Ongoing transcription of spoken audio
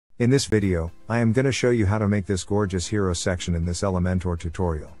In this video, I am going to show you how to make this gorgeous hero section in this Elementor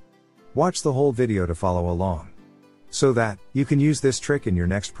tutorial. Watch the whole video to follow along, so that you can use this trick in your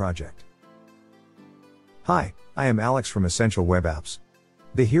next project. Hi, I am Alex from Essential Web Apps.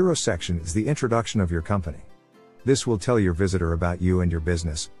 The hero section is the introduction of your company. This will tell your visitor about you and your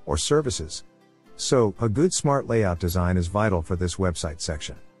business, or services. So, a good smart layout design is vital for this website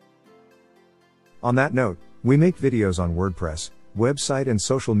section. On that note, we make videos on WordPress, website and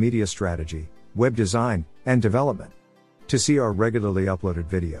social media strategy, web design, and development. To see our regularly uploaded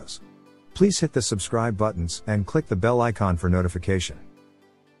videos, please hit the subscribe buttons and click the bell icon for notification.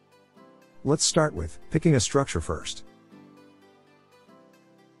 Let's start with picking a structure first.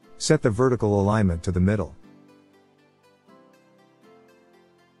 Set the vertical alignment to the middle.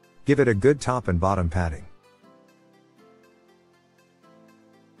 Give it a good top and bottom padding.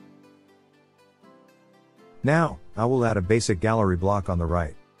 Now, I will add a basic gallery block on the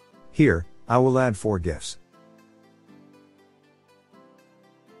right. Here, I will add 4 GIFs.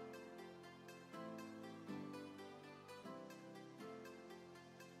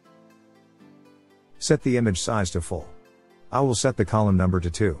 Set the image size to full. I will set the column number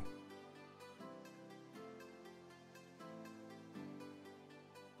to 2.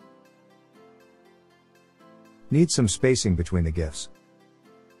 Need some spacing between the GIFs.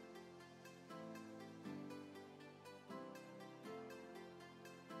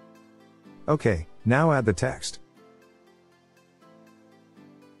 Okay, now add the text.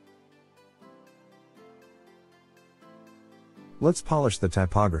 Let's polish the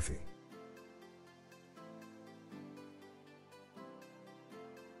typography.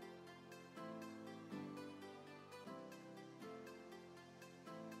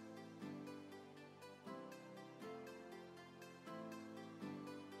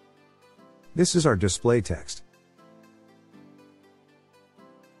 This is our display text.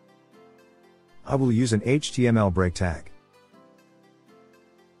 I will use an HTML break tag.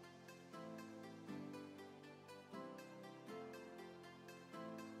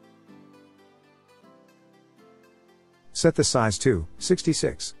 Set the size to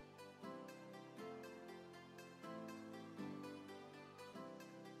 66.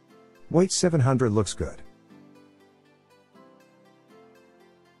 Weight 700 looks good.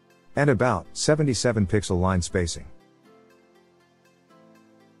 And about 77 pixel line spacing.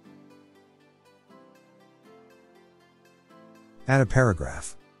 Add a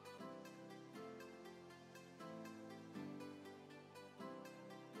paragraph.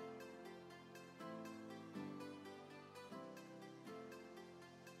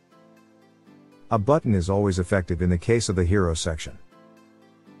 A button is always effective in the case of the hero section.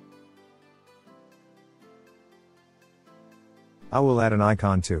 I will add an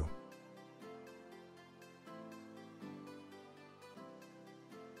icon too.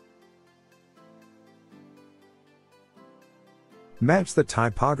 Match the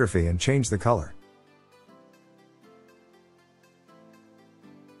typography and change the color.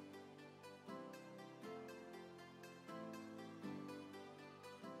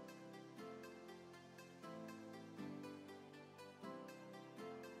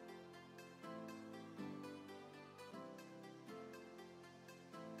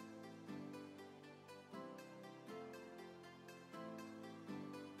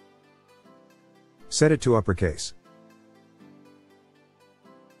 Set it to uppercase.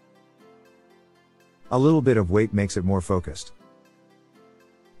 A little bit of weight makes it more focused.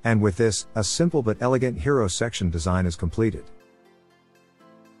 And with this, a simple but elegant hero section design is completed.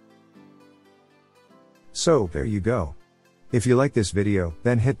 So, there you go. If you like this video,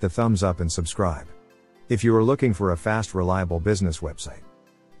 then hit the thumbs up and subscribe. If you are looking for a fast, reliable business website,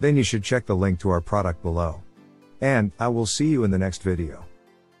 then you should check the link to our product below. And I will see you in the next video.